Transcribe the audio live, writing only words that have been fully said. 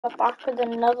Back with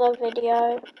another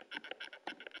video.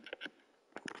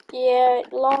 Yeah,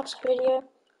 last video,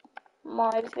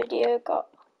 my video got,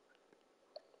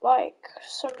 like,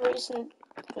 some reason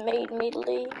made me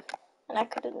leave, and I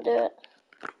couldn't do it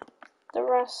the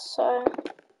rest, so,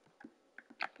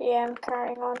 yeah, I'm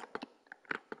carrying on.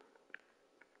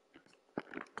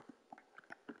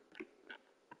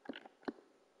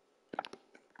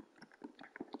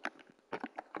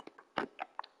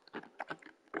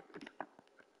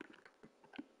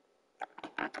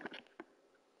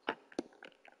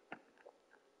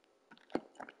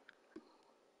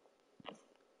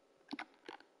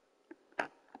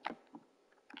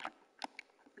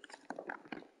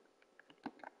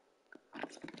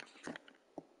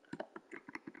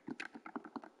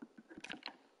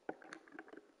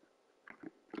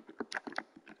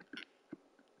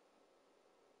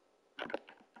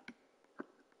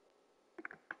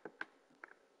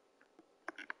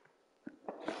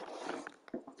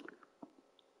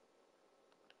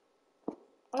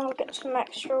 I'll get some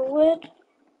extra wood.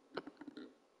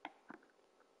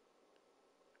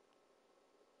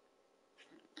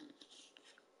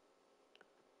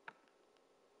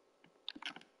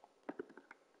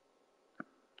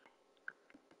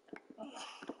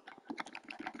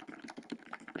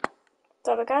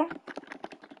 There we go.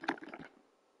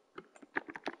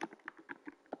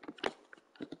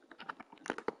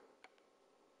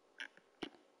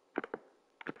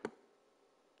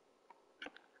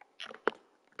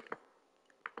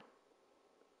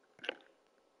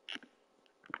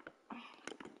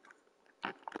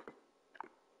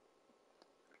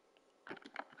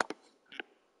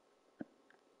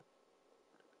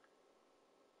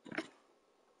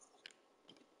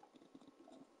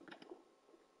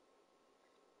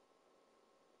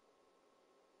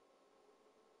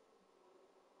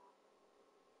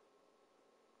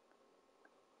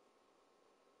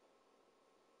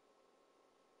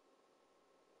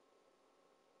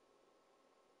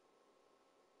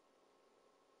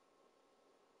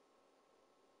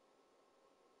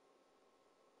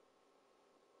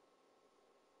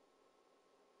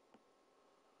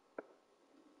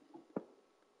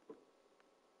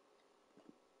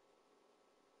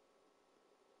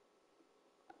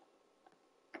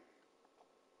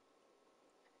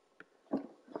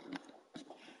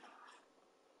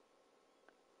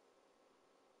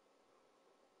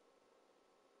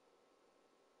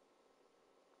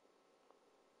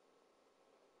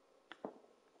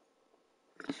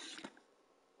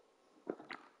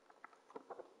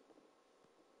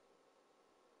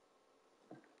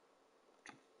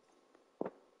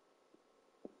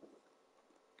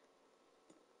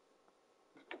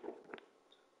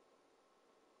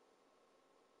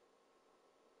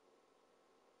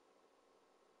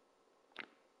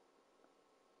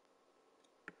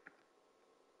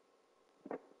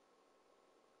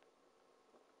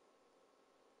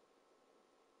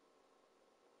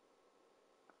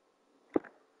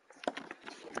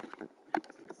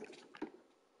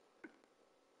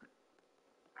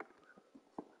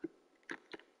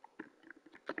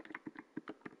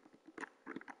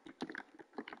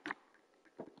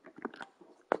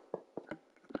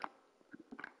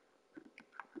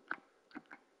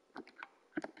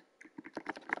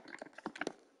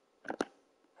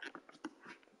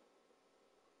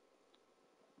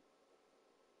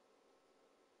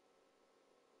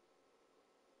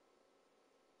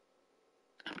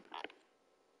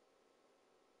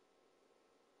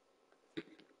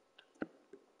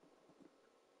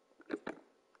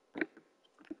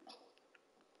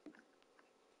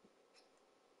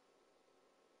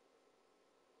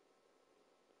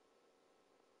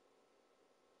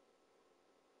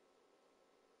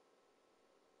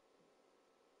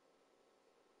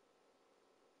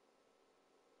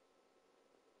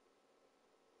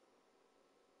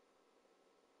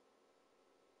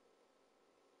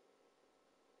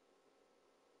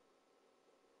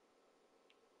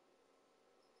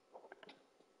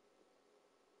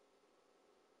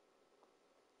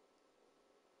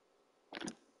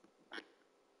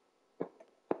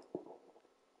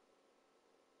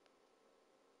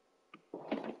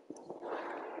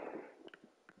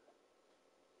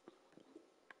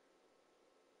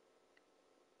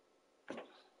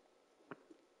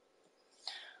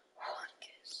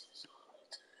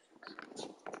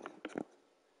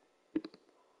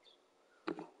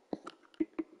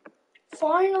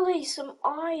 Finally, some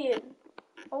iron.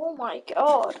 Oh my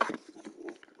god.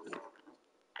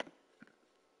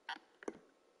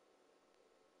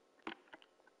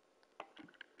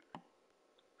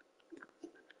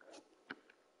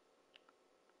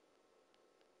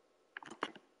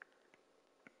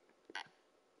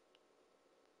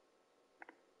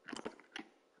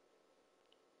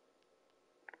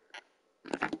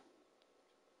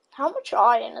 How much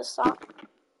iron is that?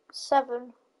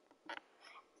 7,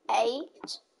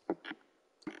 8,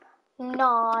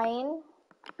 9,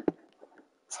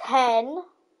 10.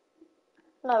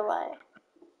 No way.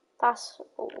 That's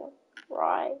all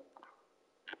right.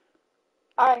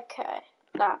 Okay,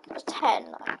 that's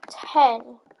 10.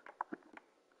 10.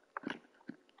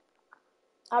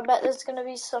 I bet there's gonna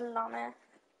be some down here.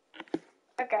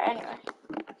 Okay, anyway.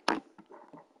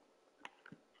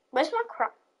 Where's my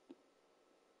crap?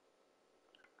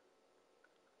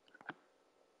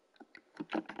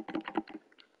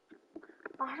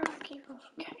 I don't keep on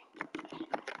forgetting.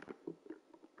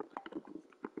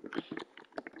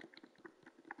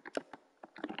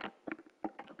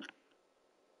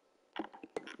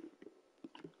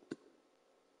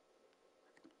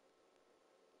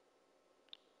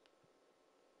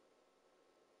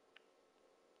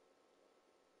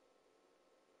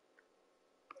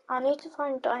 I need to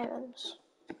find diamonds.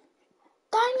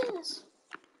 Diamonds!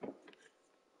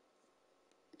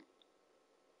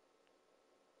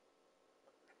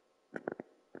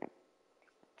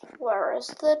 Where is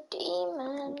the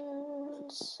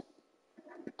demons?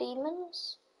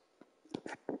 Demons?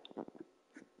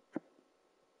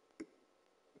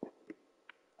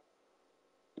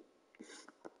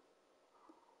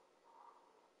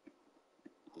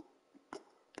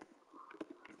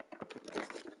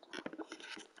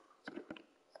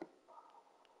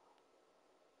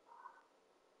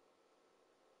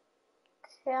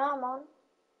 Come on.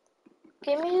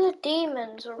 Give me the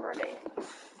demons already.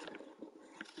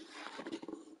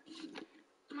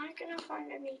 Am I gonna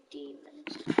find any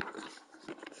demons?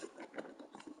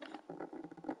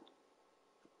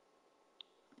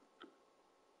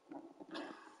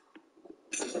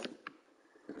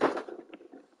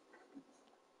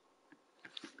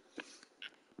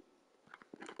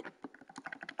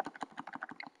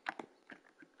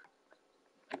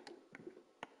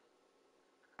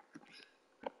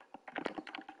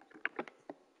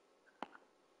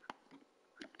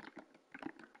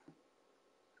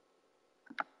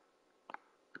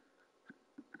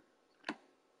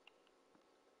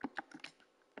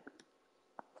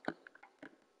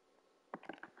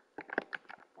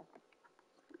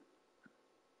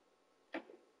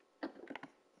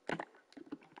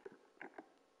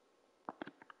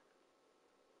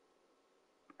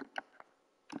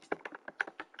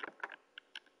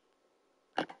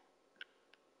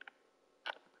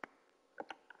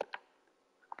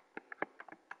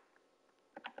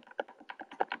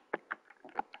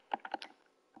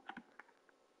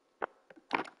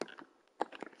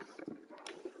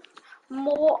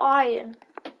 More iron.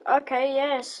 Okay,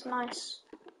 yes, nice.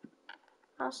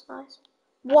 That's nice.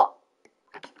 What?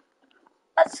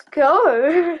 Let's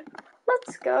go.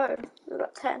 Let's go. We've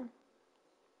got 10.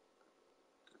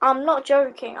 I'm not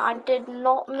joking. I did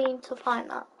not mean to find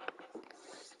that.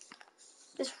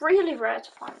 It's really rare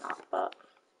to find that, but...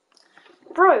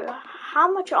 Bro,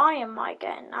 how much iron am I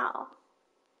getting now?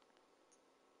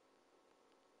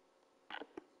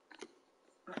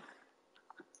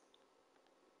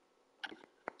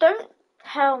 Don't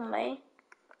tell me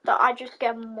that I just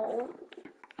get more.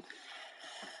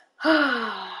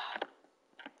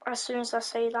 As soon as I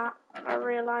say that, I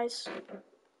realise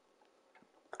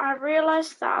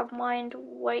that I've mined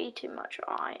way too much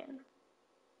iron.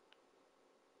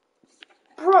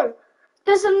 Bro,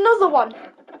 there's another one!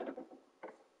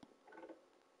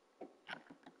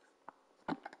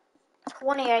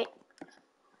 28.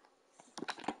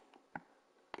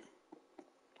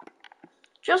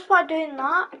 Just by doing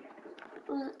that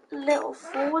little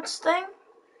forwards thing,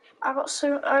 I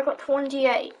got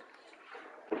 28.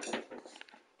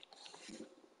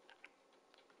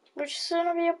 Which is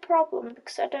gonna be a problem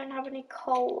because I don't have any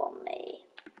coal on me.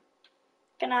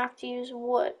 Gonna have to use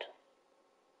wood.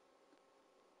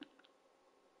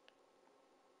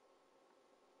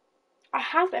 I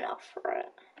have enough for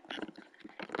it.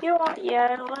 You know what?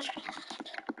 Yeah, let's just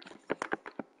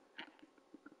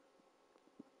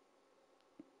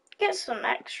get some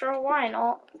extra. Why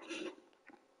not?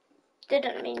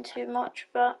 Didn't mean too much,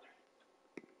 but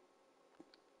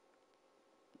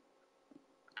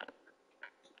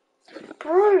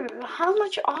bro, how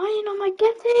much iron am I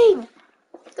getting?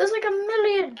 There's like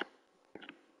 1,000,000.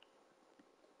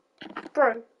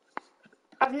 Bro,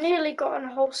 I've nearly gotten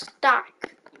a whole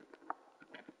stack.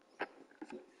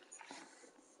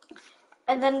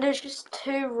 And then there's just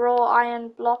 2 raw iron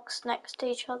blocks next to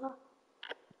each other.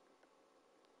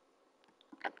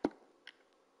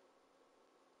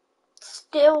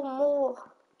 Still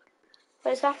more.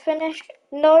 Is that finished?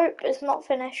 Nope, it's not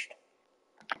finished.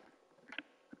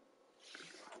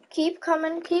 Keep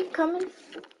coming, keep coming.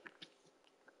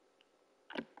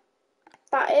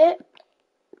 that it?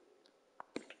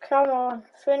 Come on,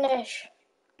 finish.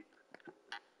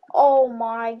 Oh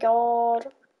my god.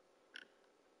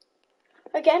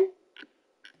 Again?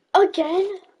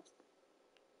 Again?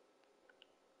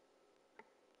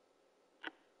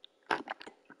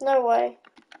 No way.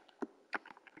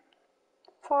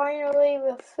 Finally,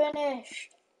 we're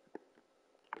finished.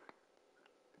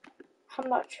 How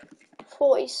much?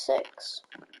 46.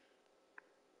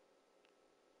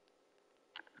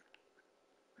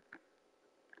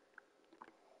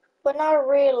 When I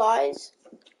realise...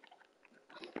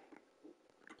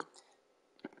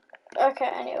 Okay,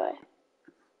 anyway.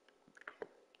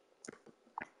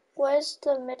 Where's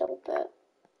the middle bit?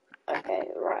 Okay,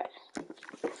 right.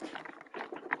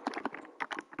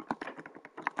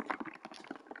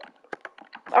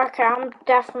 Okay, I'm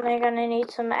definitely gonna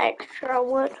need some extra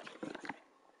wood.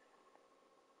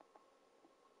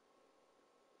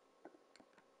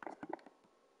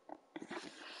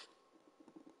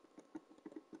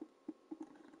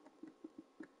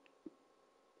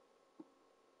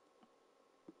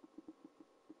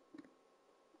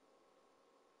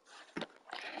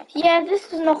 Yeah,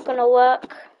 this is not gonna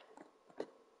work.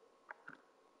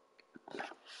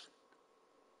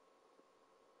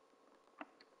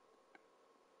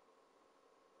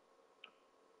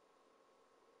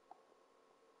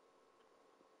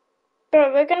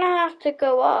 Bro, we're gonna have to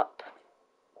go up.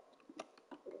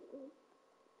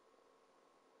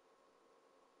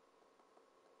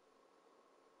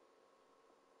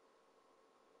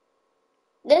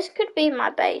 This could be my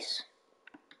base.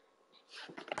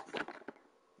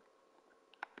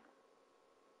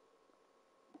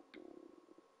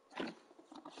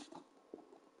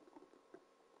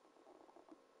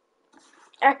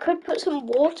 I could put some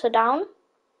water down.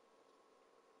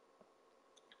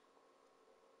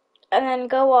 And then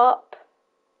go up.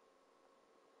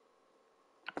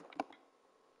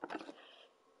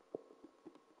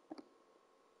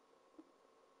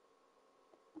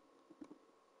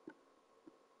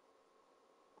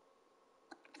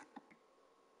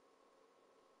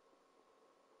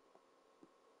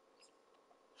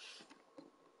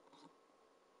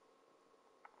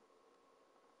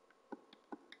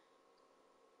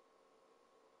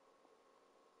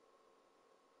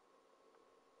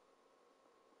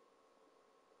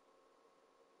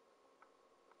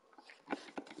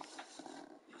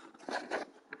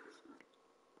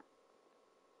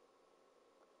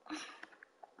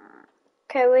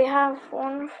 Okay, we have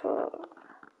one for...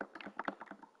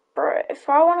 Bro, if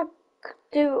I want to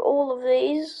do all of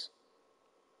these...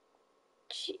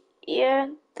 Yeah,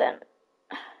 then...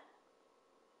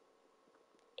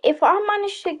 If I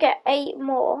manage to get 8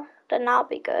 more, then that'll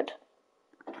be good.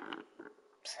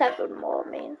 7 more,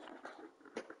 I mean.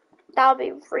 That'll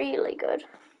be really good.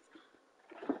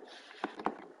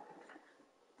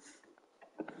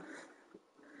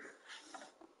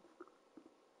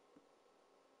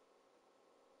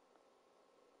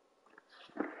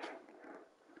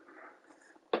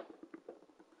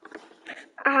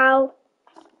 Ow.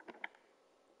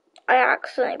 I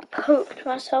accidentally poked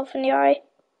myself in the eye.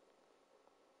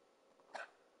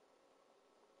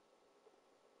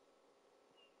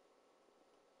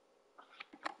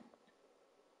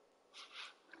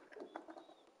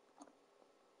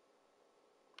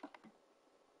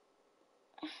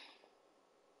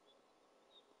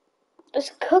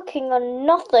 It's cooking or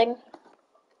nothing.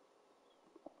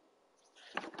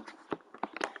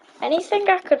 Anything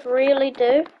I could really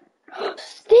do?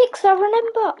 Sticks, I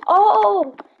remember.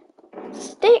 Oh,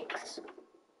 sticks.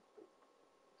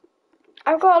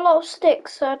 I've got a lot of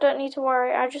sticks, so I don't need to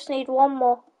worry. I just need one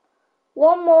more.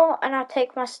 One more, and I'll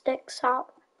take my sticks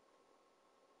out.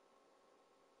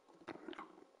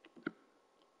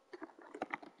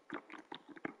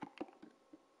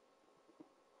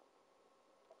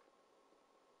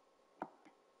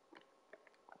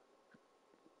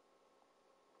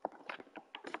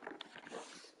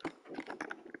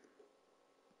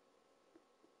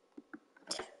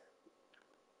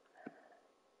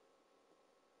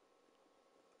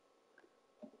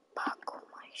 Buckle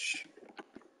my shoe.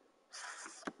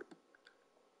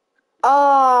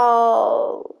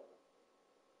 Oh.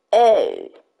 Oh.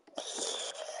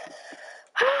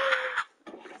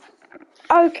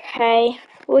 Okay,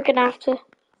 we're gonna have to.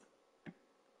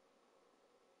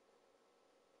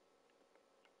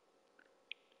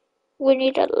 We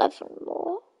need 11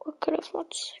 more. We could have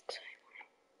got 6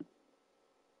 anyway.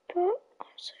 But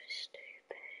I'm so stupid.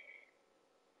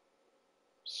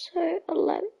 So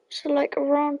 11. So like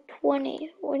around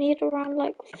 20. We need around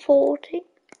like 40,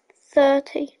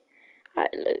 30. I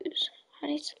lose.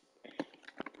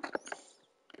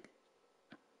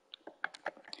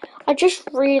 I just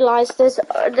realised there's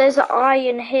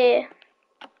iron here.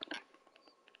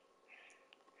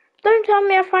 Don't tell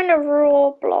me I find a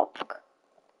raw block.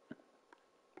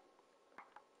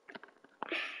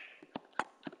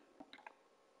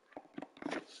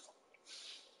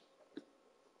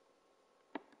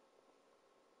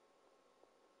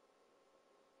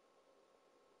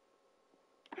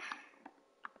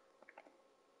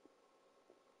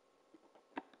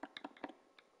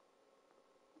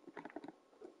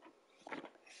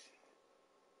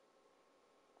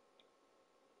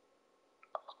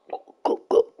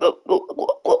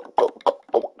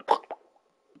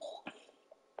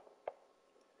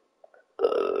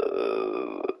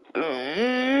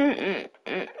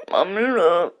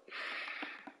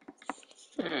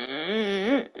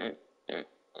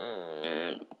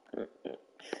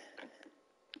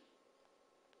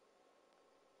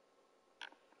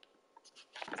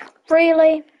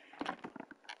 Really?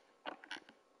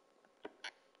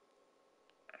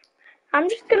 I'm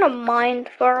just gonna mine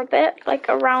for a bit, like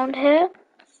around here.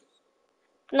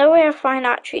 No way I find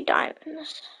actually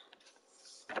diamonds.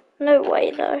 No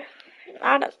way though.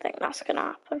 I don't think that's gonna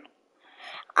happen.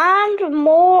 And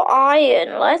more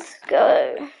iron, let's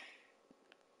go.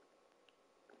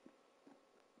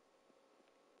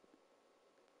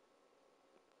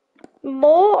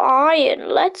 More iron,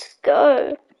 let's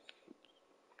go.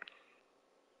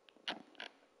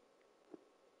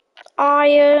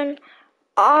 Iron,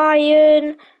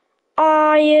 iron,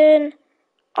 iron,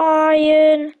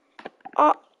 iron.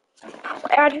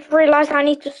 I just realised I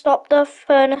need to stop the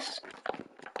furnace.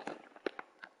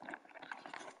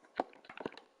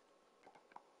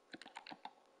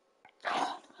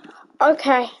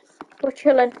 Okay, we're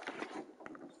chilling.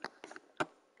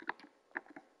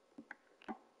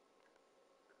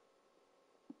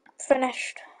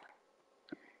 Finished.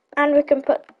 And we can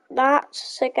put that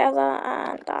together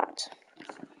and that.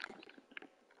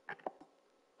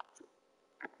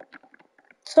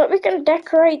 So that we can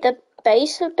decorate the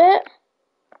base a bit.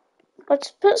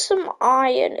 Let's put some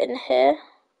iron in here.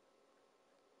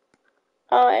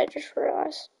 Oh, I just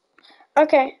realised.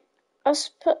 Okay, let's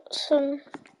put some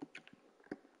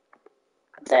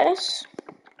this,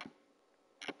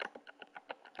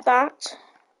 that,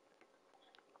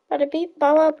 bada beep,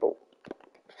 bada boop.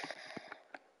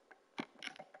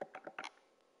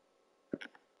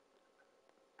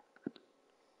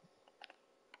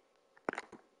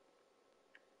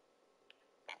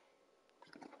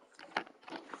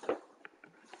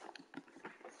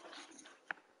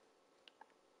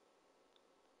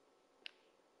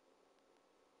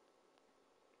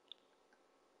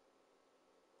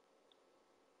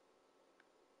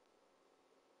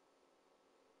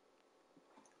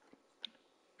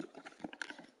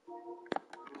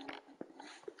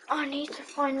 I need to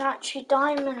find actually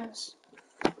diamonds.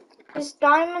 Is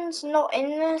diamonds not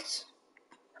in this?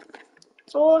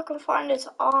 So all I can find is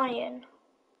iron.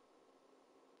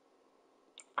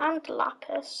 And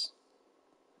lapis.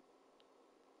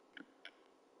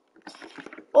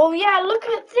 Oh yeah, look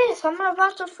at this. I'm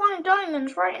about to find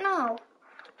diamonds right now.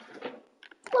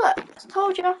 Look, I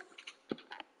told you.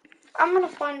 I'm gonna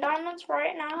find diamonds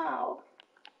right now.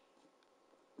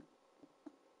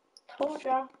 Told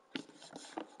ya.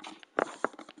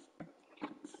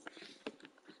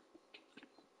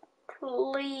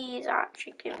 Please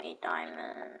actually give me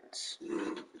diamonds.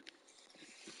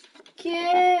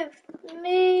 Give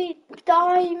me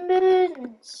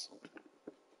diamonds.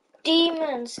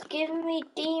 Demons, give me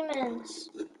demons.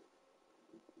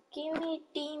 Give me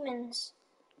demons.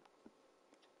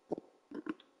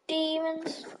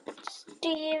 Demons.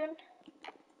 Demon.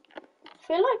 I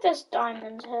feel like there's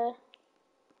diamonds here.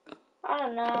 I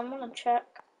don't know, I'm gonna check.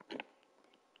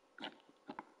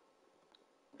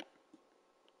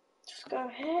 Just go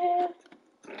here.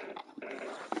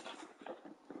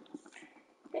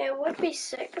 It would be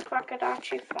sick if I could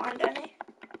actually find any.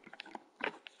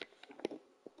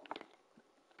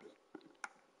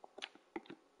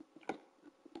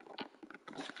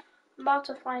 I'm about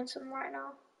to find some right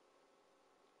now.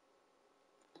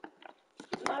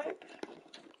 Nope.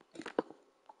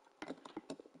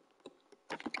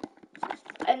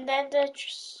 And then they're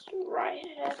just right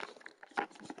here.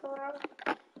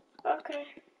 Bro. Okay.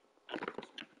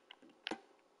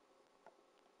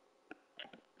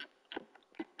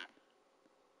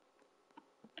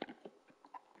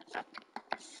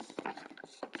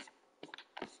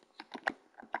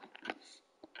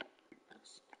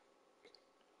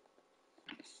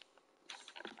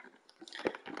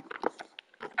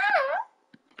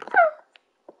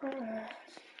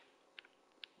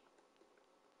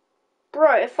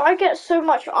 Bro, if I get so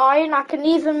much iron, I can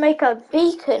even make a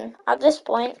beacon at this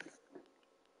point.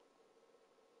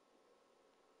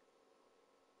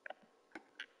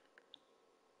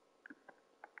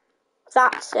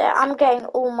 That's it. I'm getting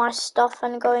all my stuff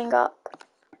and going up.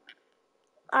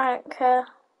 I don't care.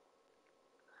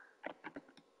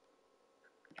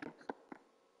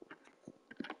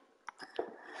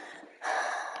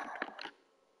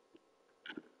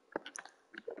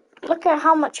 Look at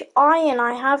how much iron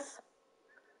I have.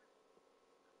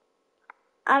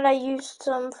 And I used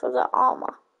some for the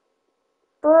armor.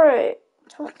 Bro,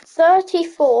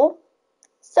 34,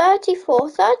 34,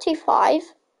 35,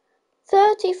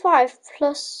 35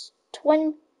 plus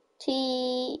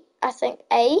 20, I think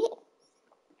 8?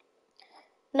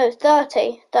 No,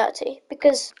 30,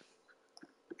 because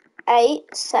 8,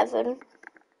 7,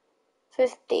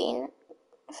 15,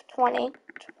 20,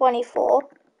 24,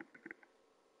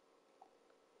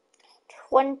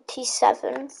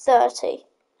 27, 30.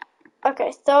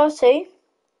 Okay, 30,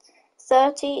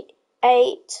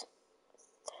 38,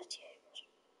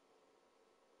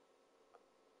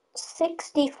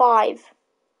 65.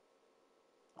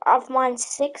 I've mined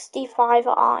 65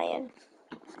 iron.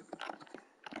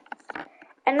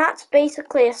 And that's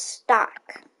basically a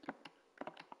stack.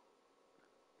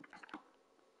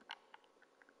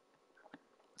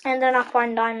 And then I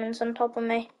find diamonds on top of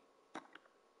me.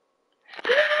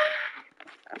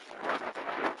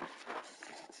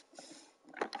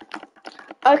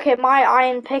 Okay, my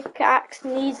iron pickaxe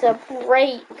needs a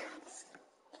break.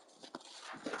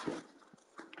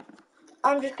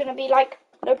 I'm just gonna be like,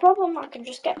 no problem, I can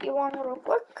just get you one real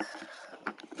quick.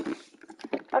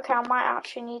 Okay, I might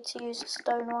actually need to use a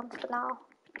stone one for now.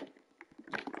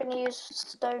 I'm gonna use a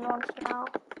stone one for now.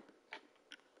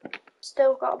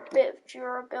 Still got a bit of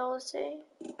durability.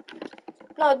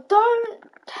 No, don't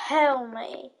tell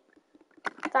me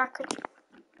that could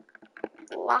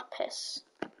lapis.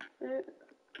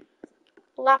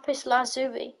 Lapis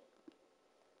lazuli.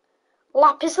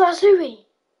 Lapis lazuli.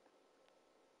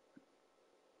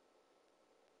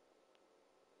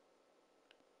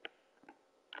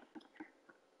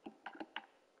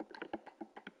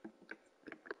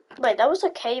 Wait, there was a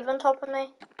cave on top of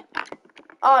me?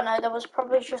 Oh no, there was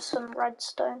probably just some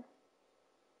redstone.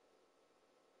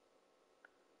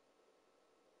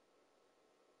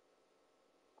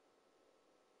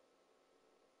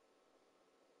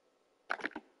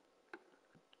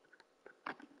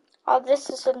 Oh,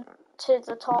 this isn't to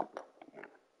the top.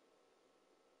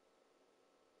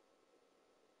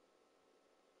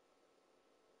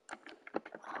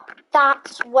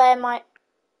 That's where my...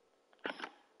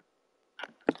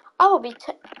 I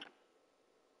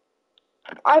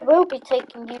will be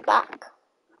taking you back.